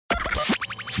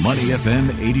Money FM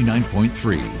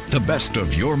 89.3, the best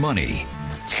of your money.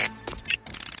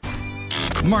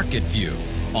 Market View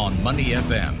on Money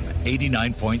FM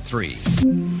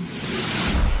 89.3.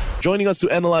 Joining us to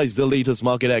analyze the latest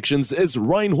market actions is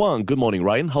Ryan Huang. Good morning,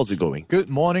 Ryan. How's it going? Good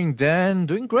morning, Dan.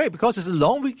 Doing great because it's a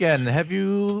long weekend. Have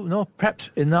you prepped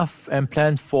enough and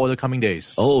planned for the coming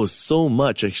days? Oh, so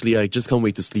much. Actually, I just can't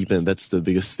wait to sleep in. That's the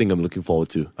biggest thing I'm looking forward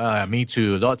to. Me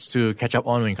too. Lots to catch up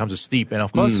on when it comes to sleep. And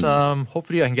of course,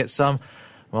 hopefully I can get some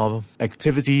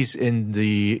activities in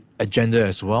the agenda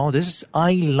as well. This is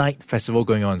iLight Festival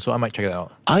going on, so I might check it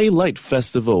out. iLight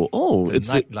Festival. Oh,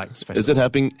 Night Lights Festival.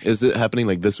 Is it happening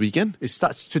like this weekend? It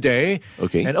starts today.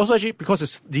 Okay. And also actually because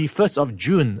it's the 1st of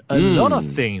June, a lot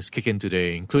of things kick in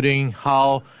today, including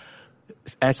how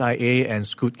SIA and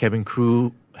Scoot cabin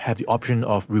crew have the option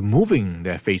of removing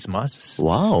their face masks.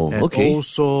 Wow, and okay.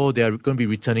 Also, they're going to be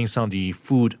returning some of the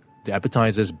food, the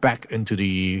appetizers, back into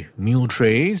the meal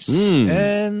trays.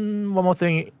 And one more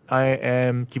thing I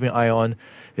am keeping an eye on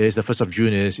is the 1st of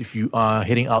June is if you are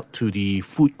heading out to the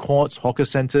food courts, hawker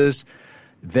centers,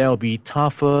 there'll be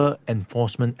tougher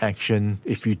enforcement action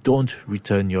if you don't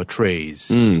return your trays.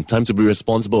 Time to be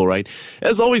responsible, right?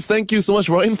 As always, thank you so much,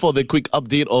 Ryan, for the quick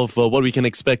update of what we can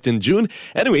expect in June.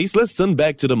 Anyways, let's turn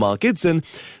back to the markets. And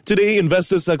today,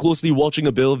 investors are closely watching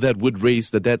a bill that would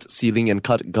raise the debt ceiling and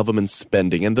cut government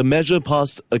spending. And the measure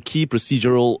passed a key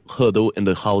procedural hurdle in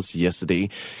the House yesterday,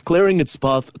 clearing its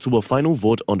path to a final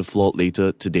vote on the floor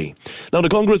later today. Now, the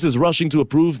Congress is rushing to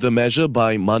approve the measure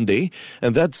by Monday,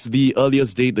 and that's the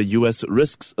earliest date the US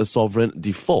risks a sovereign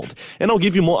default. And I'll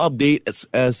give you more updates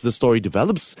as the story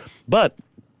develops. But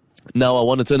now I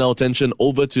want to turn our attention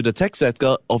over to the tech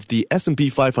sector of the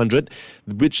S&P 500,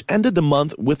 which ended the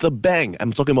month with a bang.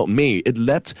 I'm talking about May. It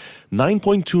leapt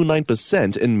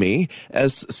 9.29% in May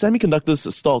as semiconductors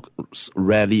stocks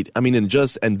rallied. I mean, in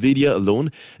just Nvidia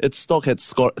alone, its stock had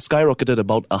skyrocketed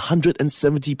about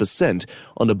 170%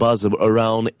 on the buzz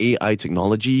around AI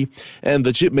technology. And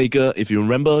the chip maker, if you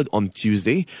remember, on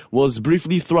Tuesday, was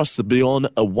briefly thrust beyond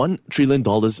a $1 trillion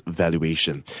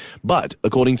valuation. But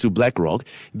according to BlackRock,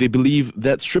 they believe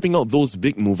that stripping out those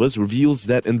big movers reveals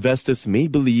that investors may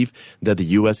believe that the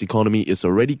US economy is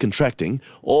already contracting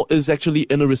or is actually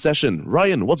in a recession.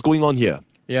 Ryan, what's going on here?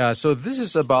 Yeah, so this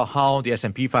is about how the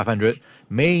S&P 500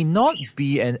 may not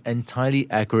be an entirely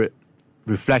accurate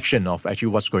reflection of actually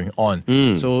what's going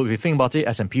on. So if you think about it,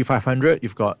 S&P 500,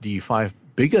 you've got the 5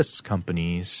 biggest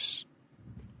companies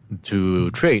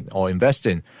to trade or invest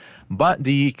in. But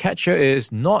the catcher is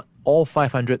not all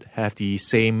 500 have the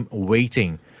same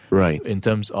weighting. Right. In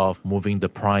terms of moving the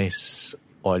price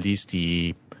or at least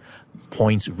the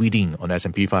points reading on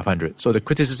S&P 500. So the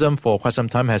criticism for quite some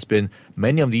time has been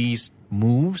many of these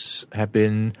moves have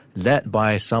been led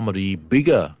by some of the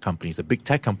bigger companies, the big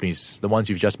tech companies, the ones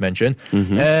you've just mentioned.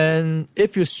 And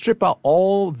if you strip out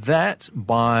all that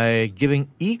by giving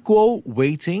equal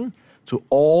weighting to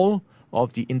all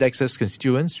of the index's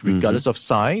constituents, regardless of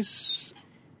size,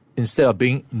 instead of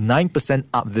being 9%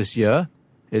 up this year,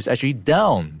 it's actually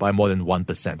down by more than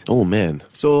 1%. Oh, man.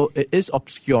 So it is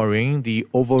obscuring the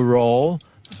overall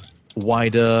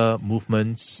wider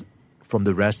movements from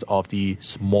the rest of the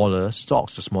smaller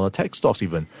stocks, the smaller tech stocks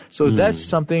even. So that's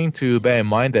something to bear in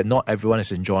mind, that not everyone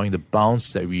is enjoying the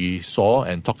bounce that we saw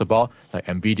and talked about, like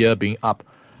Nvidia being up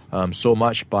so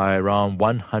much by around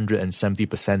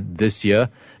 170% this year.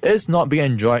 It's not being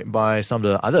enjoyed by some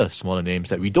of the other smaller names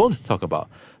that we don't talk about.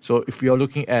 So if we are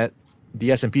looking at the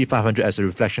S&P 500 as a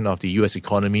reflection of the US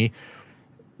economy,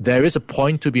 there is a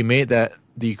point to be made that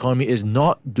the economy is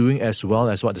not doing as well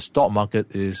as what the stock market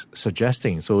is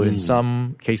suggesting. So in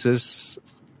some cases,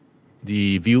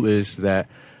 the view is that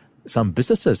some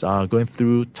businesses are going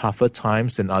through tougher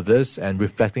times than others and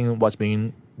reflecting what's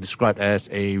being described as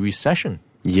a recession.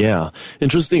 Yeah,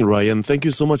 interesting, Ryan. Thank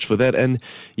you so much for that. And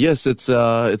yes, it's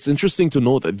interesting to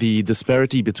note the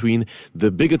disparity between the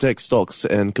bigger tech stocks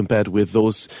and compared with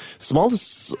those smaller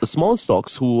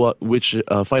stocks which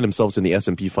find themselves in the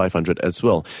S&P 500 as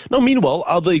well. Now, meanwhile,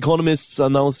 other economists are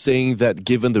now saying that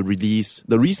given the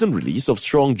recent release of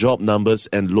strong job numbers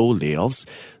and low layoffs,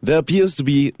 there appears to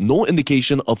be no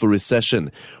indication of a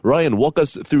recession. Ryan, walk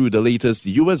us through the latest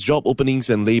US job openings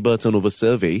and labor turnover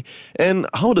survey, and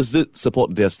how does it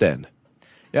support their stand?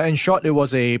 Yeah, in short, it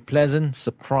was a pleasant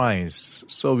surprise.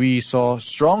 So we saw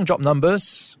strong job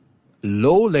numbers,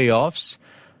 low layoffs,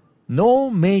 no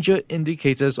major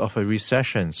indicators of a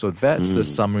recession. So that's the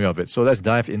summary of it. So let's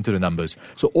dive into the numbers.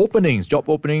 So job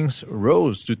openings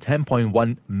rose to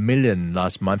 10.1 million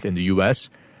last month in the US.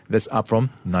 That's up from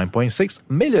 9.6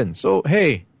 million. So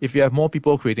hey, if you have more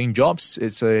people creating jobs,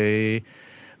 it's a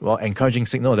encouraging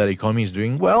signal that the economy is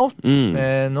doing well,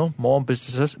 and more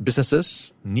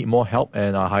businesses need more help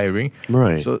and are hiring.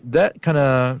 Right. So that kind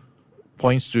of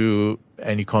points to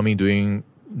an economy doing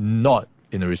not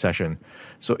in a recession.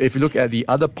 So if you look at the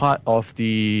other part of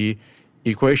the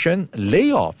equation,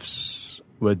 layoffs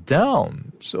were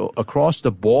down. So across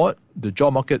the board, the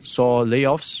job market saw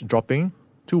layoffs dropping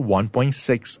to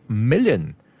 1.6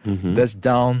 million. That's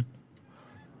down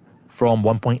from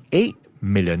 1.8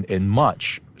 million in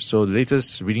March. So the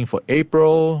latest reading for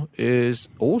April is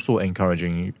also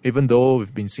encouraging, even though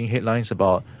we've been seeing headlines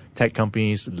about tech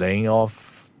companies laying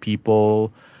off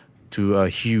people to a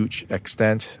huge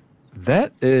extent.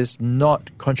 That is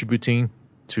not contributing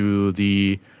to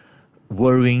the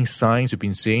worrying signs we've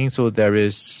been seeing. So there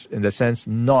is, in that sense,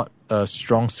 not a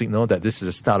strong signal that this is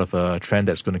the start of a trend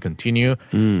that's going to continue.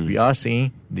 We are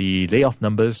seeing the layoff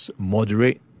numbers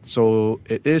moderate. So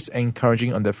it is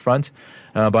encouraging on the front,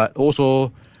 but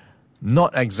also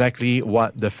not exactly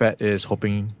what the Fed is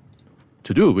hoping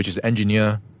to do, which is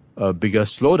engineer a bigger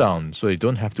slowdown so they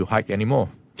don't have to hike anymore.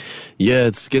 Yeah,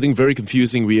 it's getting very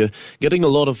confusing. We are getting a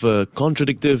lot of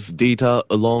contradictive data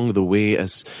along the way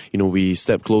as, we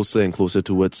step closer and closer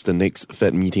towards the next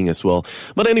Fed meeting as well.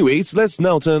 But anyways, let's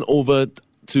now turn over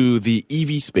to the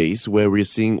EV space, where we're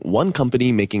seeing one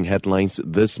company making headlines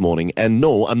this morning. And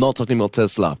no, I'm not talking about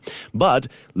Tesla, but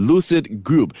Lucid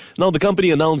Group. Now, the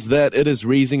company announced that it is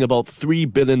raising about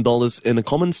 $3 billion in a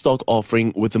common stock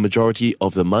offering, with the majority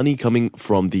of the money coming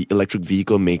from the electric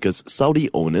vehicle maker's Saudi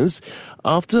owners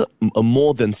after a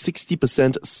more than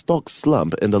 60% stock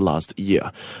slump in the last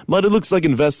year. But it looks like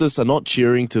investors are not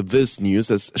cheering to this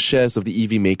news as shares of the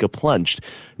EV maker plunged.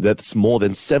 That's more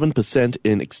than 7%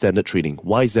 in extended trading.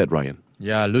 Why is that, Ryan?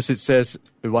 Yeah, Lucid says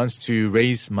it wants to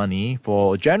raise money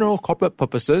for general corporate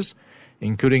purposes,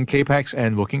 including capex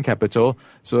and working capital.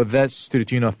 So that's to the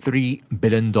tune of $3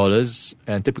 billion.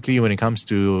 And typically when it comes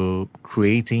to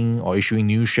creating or issuing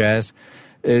new shares,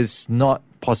 it's not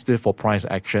positive for price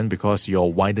action because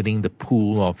you're widening the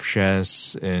pool of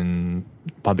shares in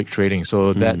public trading.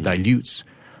 So that dilutes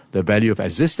the value of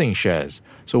existing shares.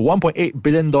 So $1.8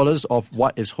 billion of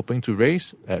what is hoping to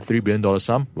raise, that $3 billion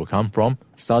sum, will come from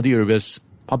Saudi Arabia's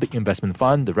public investment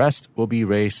fund. The rest will be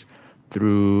raised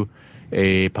through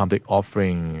a public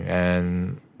offering.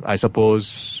 And I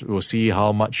suppose we'll see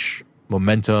how much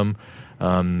momentum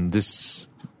this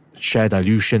share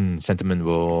dilution sentiment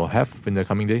will have in the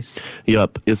coming days.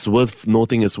 Yep. It's worth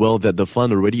noting as well that the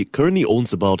fund currently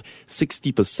owns about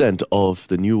 60% of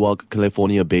the Newark,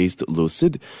 California-based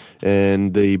Lucid,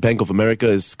 and the Bank of America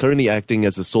is currently acting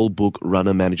as the sole book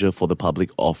runner manager for the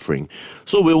public offering.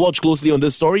 So we'll watch closely on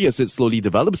this story as it slowly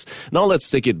develops. Now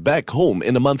let's take it back home.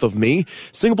 In the month of May,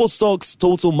 Singapore stocks'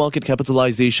 total market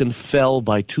capitalization fell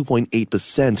by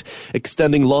 2.8%,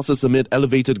 extending losses amid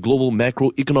elevated global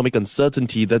macroeconomic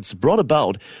uncertainty that's brought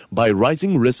about by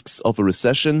rising risks of a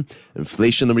recession,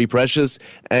 inflationary pressures,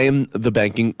 and the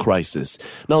banking crisis.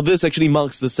 Now, this actually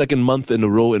marks the second month in a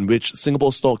row in which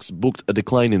Singapore stocks booked a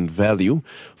decline in value,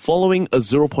 following a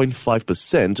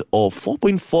 0.5% or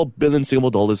 4.4 billion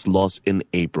Singapore dollars loss in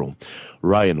April.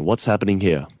 Ryan, what's happening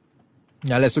here?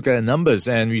 Now, let's look at the numbers,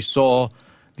 and we saw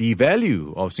the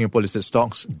value of Singapore listed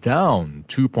stocks down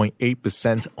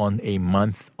 2.8% on a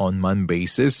month-on-month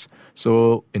basis.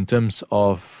 So in terms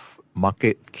of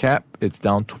market cap, it's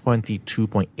down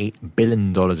 $22.8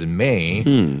 billion in May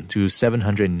to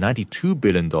 $792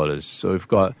 billion. So we've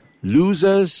got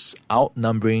losers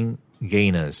outnumbering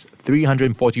gainers,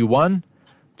 341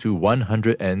 to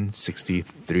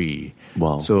 163.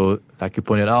 Wow. So like you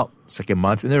pointed out, second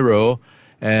month in a row.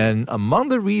 And among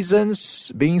the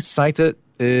reasons being cited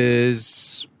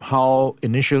is how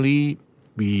initially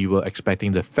we were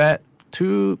expecting the Fed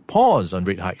to pause on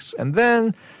rate hikes. And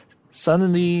then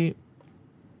suddenly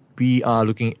we are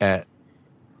looking at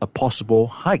a possible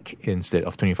hike instead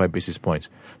of 25 basis points.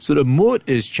 So the mood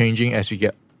is changing as we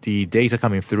get the data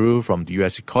coming through from the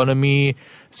U.S. economy,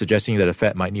 suggesting that the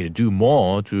Fed might need to do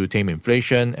more to tame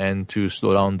inflation and to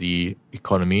slow down the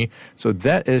economy. So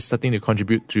that is starting to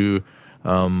contribute to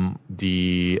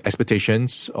the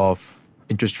expectations of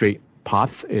interest rate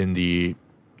path in the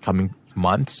coming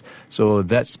months. So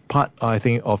that's part, I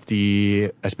think, of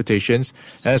the expectations.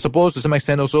 And I suppose to some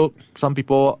extent also, some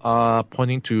people are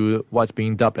pointing to what's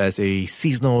being dubbed as a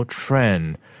seasonal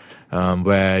trend,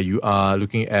 where you are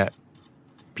looking at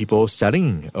people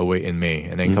selling away in May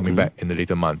and then coming back in the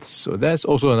later months. So that's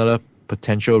also another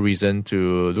potential reason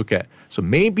to look at. So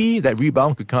maybe that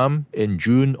rebound could come in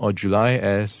June or July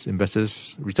as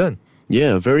investors return.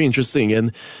 Yeah, very interesting.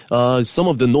 And some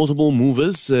of the notable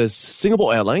movers,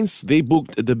 Singapore Airlines, they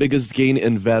booked the biggest gain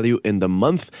in value in the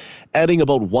month, adding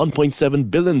about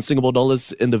 1.7 billion Singapore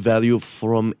dollars in the value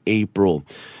from April.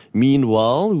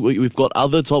 Meanwhile, we've got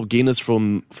other top gainers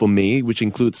for May, which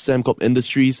include Sembcorp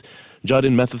Industries,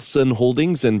 Jardine Matheson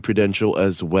Holdings, and Prudential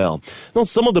as well. Now,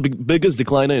 some of the biggest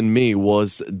decliner in May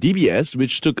was DBS,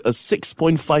 which took a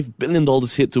 $6.5 billion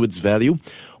hit to its value.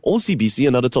 OCBC,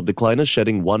 another top decliner,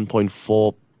 shedding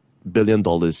 $1.4 billion.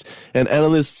 And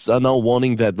analysts are now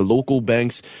warning that the local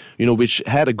banks, which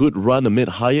had a good run amid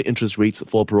higher interest rates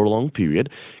for a prolonged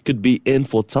period, could be in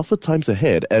for tougher times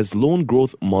ahead as loan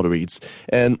growth moderates.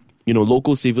 And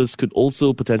local savers could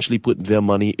also potentially put their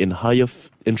money in higher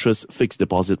interest fixed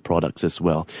deposit products as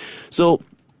well. So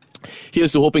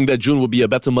here's to hoping that June will be a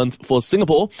better month for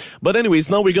Singapore. But anyways,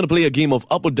 now we're going to play a game of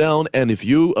up or down. And if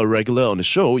you are a regular on the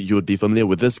show, you would be familiar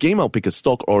with this game. I'll pick a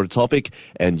stock or a topic,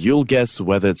 and you'll guess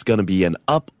whether it's going to be an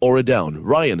up or a down.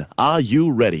 Ryan, are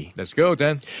you ready? Let's go,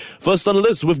 Dan. First on the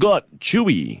list, we've got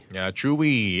Chewy. Yeah,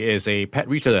 Chewy is a pet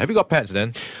retailer. Have you got pets,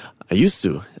 Dan? I used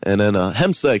to. And then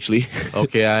hamster, actually.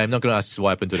 Okay, I'm not going to ask what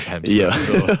happened to the hamster.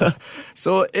 Yeah.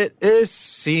 So it is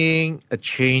seeing a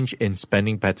change in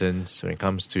spending patterns when it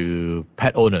comes to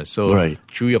pet owners. So right.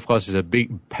 Chewy, of course, is a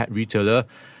big pet retailer.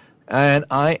 And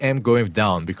I am going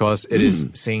down because it is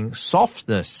seeing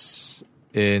softness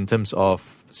in terms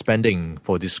of spending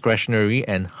for discretionary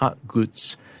and hard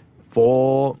goods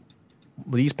for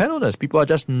these pet owners. People are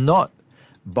just not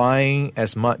buying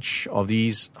as much of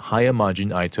these higher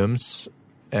margin items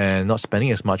and not spending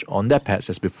as much on their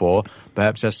pets as before,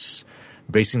 perhaps just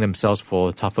bracing themselves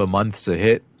for tougher months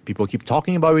ahead. People keep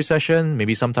talking about recession.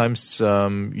 Maybe sometimes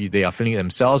they are feeling it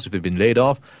themselves if they've been laid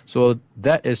off. So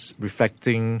that is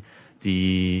reflecting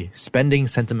the spending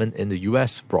sentiment in the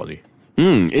US broadly.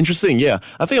 Interesting. Yeah,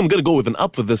 I think I'm going to go with an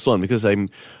up for this one because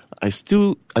I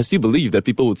still believe that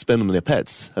people would spend on their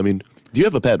pets. I mean, do you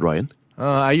have a pet, Ryan?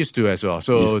 I used to as well.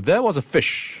 So there was a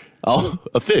fish. Oh,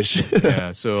 a fish. Yeah,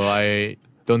 so I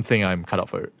don't think I'm cut out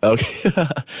for it. Okay.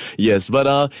 Yes,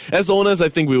 but as owners, I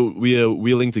think we are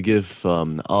willing to give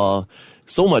so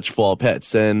much for our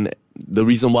pets. And the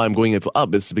reason why I'm going for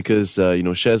up is because,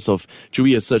 shares of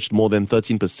Chewy has surged more than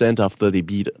 13% after they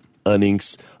beat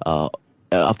earnings,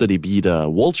 after they beat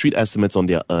Wall Street estimates on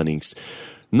their earnings.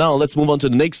 Now, let's move on to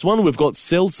the next one. We've got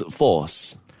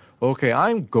Salesforce. Okay,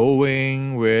 I'm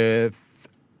going with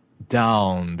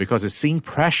down because it's seeing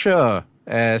pressure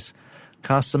as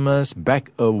customers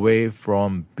back away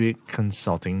from big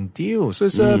consulting deals. So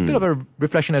it's a bit of a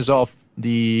reflection as of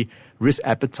the risk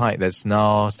appetite that's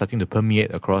now starting to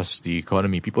permeate across the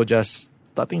economy. People just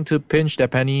starting to pinch their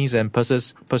pennies and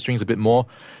purse strings a bit more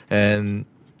and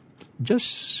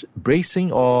just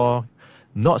bracing or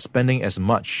not spending as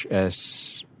much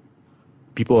as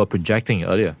people are projecting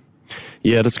earlier.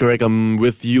 Yeah, that's correct. I'm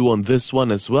with you on this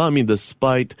one as well. I mean,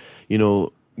 despite,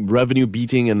 revenue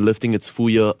beating and lifting its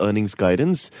full-year earnings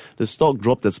guidance, the stock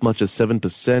dropped as much as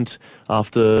 7%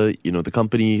 after, the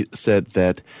company said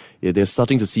that they're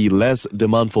starting to see less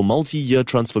demand for multi-year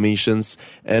transformations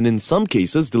and in some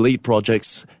cases delayed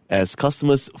projects as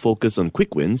customers focus on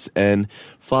quick wins and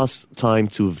fast time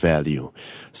to value.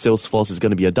 Salesforce is going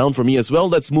to be a down for me as well.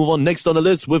 Let's move on. Next on the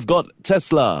list, we've got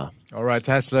Tesla. All right,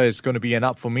 Tesla is going to be an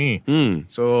up for me.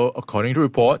 So according to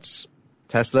reports,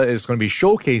 Tesla is going to be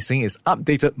showcasing its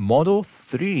updated Model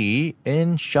 3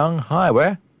 in Shanghai,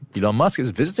 where Elon Musk is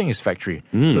visiting his factory.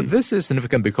 So this is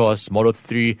significant because Model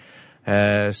 3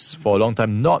 has for a long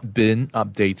time not been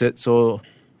updated. So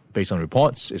based on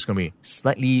reports, it's going to be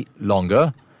slightly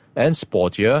longer and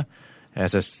sportier,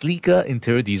 has a sleeker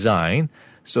interior design.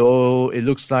 So it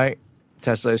looks like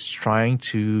Tesla is trying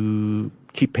to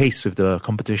keep pace with the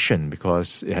competition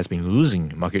because it has been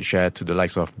losing market share to the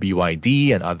likes of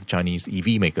BYD and other Chinese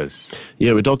EV makers.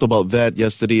 Yeah, we talked about that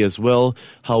yesterday as well,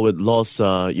 how it lost, to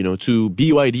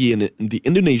BYD in the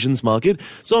Indonesian market.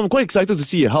 So I'm quite excited to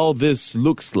see how this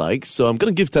looks like. So I'm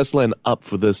going to give Tesla an up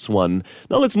for this one.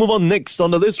 Now let's move on. Next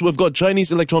on the list, we've got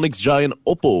Chinese electronics giant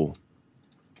Oppo.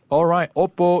 All right,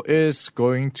 Oppo is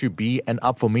going to be an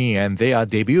up for me, and they are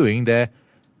debuting their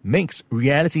mixed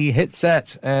reality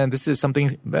headset, and this is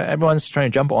something that everyone's trying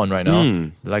to jump on right now.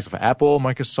 The likes of Apple,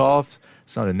 Microsoft,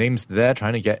 some of the names there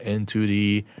trying to get into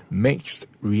the mixed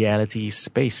reality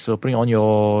space. So putting on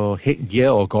your headgear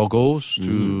or goggles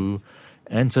to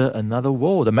enter another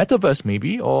world, the metaverse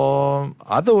maybe, or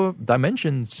other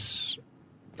dimensions,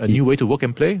 a new way to work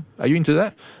and play. Are you into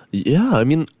that? Yeah, I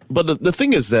mean, but the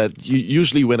thing is that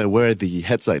usually when I wear the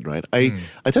headset, right, I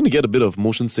tend to get a bit of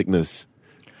motion sickness.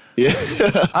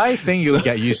 Yeah. I think you'll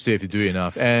get used to it if you do it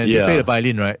enough. And you play the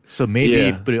violin, right? So maybe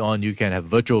if you put it on, you can have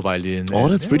virtual violin. Oh,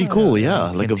 that's pretty cool.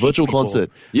 Yeah, like a virtual concert.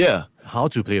 Yeah. How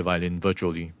to play a violin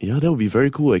virtually. Yeah, that would be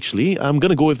very cool, actually. I'm going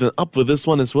to go with an up for this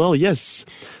one as well. Yes,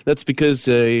 that's because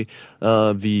the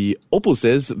Oppo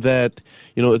says that,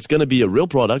 it's going to be a real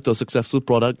product or successful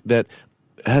product that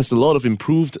has a lot of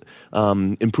improved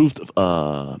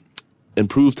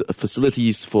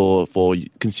facilities for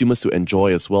consumers to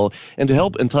enjoy as well, and to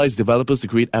help entice developers to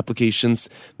create applications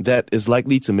that is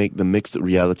likely to make the mixed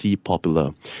reality popular.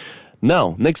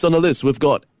 Now, next on the list, we've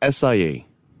got SIA.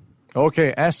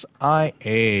 Okay,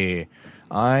 SIA.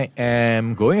 I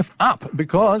am going up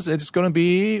because it's going to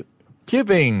be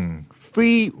giving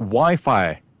free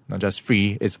Wi-Fi. Not just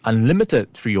free, it's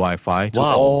unlimited free Wi-Fi to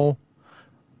all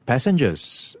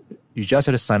passengers. You just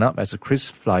have to sign up as a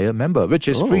KrisFlyer member, which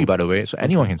is free, by the way, so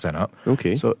anyone can sign up.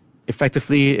 Okay. So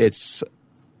effectively, it's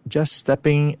just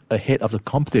stepping ahead of the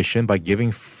competition by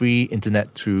giving free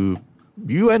internet to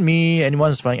you and me,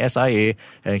 anyone who's flying SIA.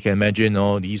 And you can imagine,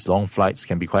 these long flights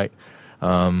can be quite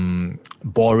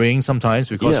boring sometimes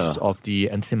because of the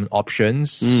entertainment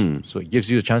options. So it gives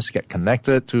you a chance to get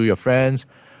connected to your friends,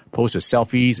 post your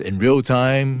selfies in real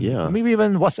time. Yeah. Maybe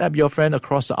even WhatsApp your friend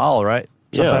across the aisle, right?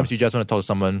 Sometimes you just want to talk to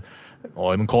someone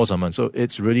or even call someone. So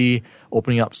it's really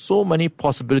opening up so many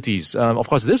possibilities. Of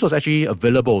course, this was actually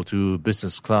available to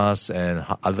business class and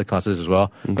other classes as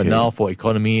well. Okay. But now for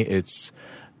economy, it's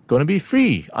going to be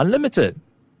free, unlimited.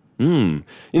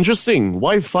 Interesting.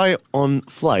 Wi-Fi on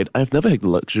flight. I've never had the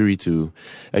luxury to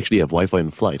actually have Wi-Fi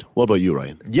on flight. What about you,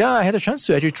 Ryan? Yeah, I had a chance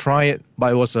to actually try it,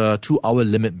 but it was a 2-hour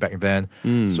limit back then.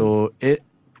 So it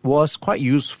was quite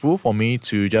useful for me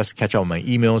to just catch up on my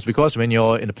emails, because when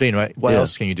you're in the plane, right, what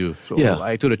else can you do? So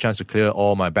I took the chance to clear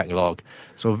all my backlog.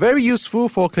 So very useful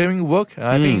for clearing work.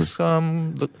 I think a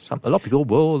lot of people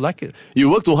will like it. You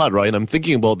work too hard, Ryan. I'm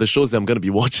thinking about the shows that I'm going to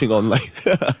be watching online.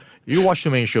 You watch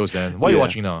too many shows then. What are you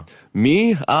watching now?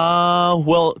 Me?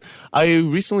 Well, I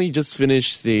recently just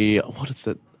finished what is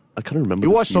that? I can't remember.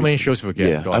 You watch so many shows,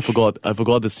 forget. Yeah, I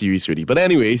forgot the series already. But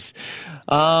anyways,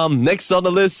 next on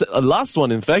the list, last one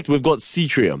in fact, we've got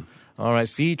Seatrium. All right,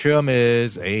 Seatrium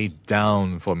is a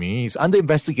down for me. It's under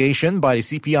investigation by the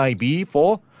CPIB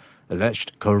for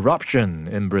alleged corruption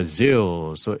in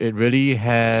Brazil. So it really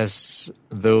has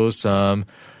those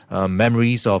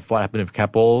memories of what happened with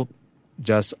Keppel,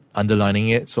 just underlining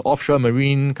it. So offshore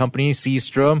marine company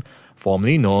Seatrium,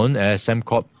 formerly known as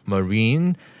Sembcorp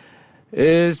Marine,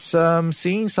 is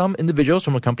seeing some individuals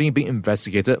from the company being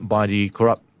investigated by the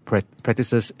Corrupt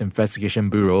Practices Investigation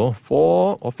Bureau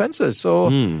for offences. So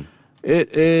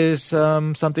it is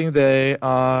something they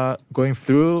are going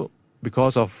through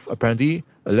because of apparently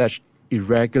alleged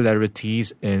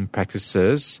irregularities in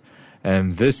practices.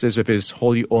 And this is with its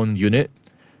wholly owned unit,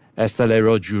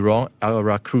 Estaleiro Jurong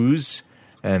Aracruz.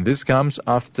 And this comes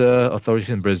after authorities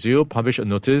in Brazil published a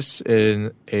notice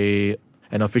in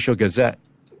an official gazette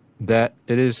that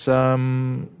it is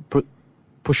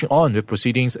pushing on with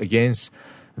proceedings against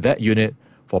that unit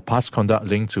for past conduct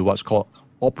linked to what's called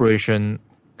Operation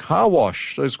Car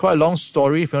Wash. So it's quite a long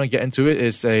story. If you want to get into it,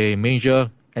 it's a major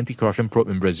anti-corruption probe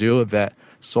in Brazil that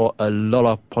saw a lot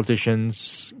of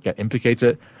politicians get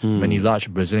implicated. Many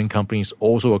large Brazilian companies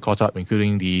also were caught up,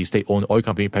 including the state-owned oil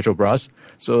company Petrobras.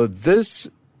 So this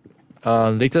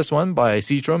latest one by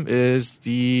Seatrium is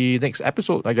the next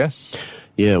episode, I guess.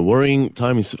 Yeah, worrying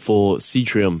times for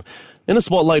Seatrium. In the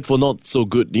spotlight for not so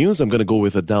good news, I'm going to go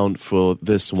with a down for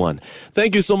this one.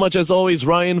 Thank you so much, as always,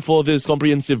 Ryan, for this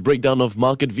comprehensive breakdown of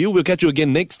Market View. We'll catch you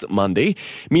again next Monday.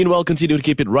 Meanwhile, continue to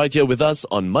keep it right here with us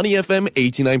on Money FM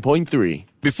 89.3.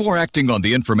 Before acting on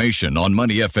the information on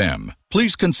Money FM,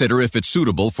 please consider if it's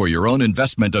suitable for your own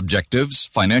investment objectives,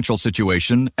 financial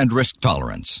situation, and risk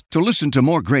tolerance. To listen to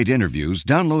more great interviews,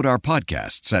 download our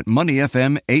podcasts at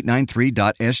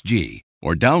moneyfm893.sg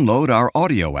or download our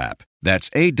audio app.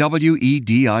 That's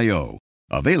AWEDIO.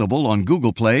 Available on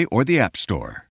Google Play or the App Store.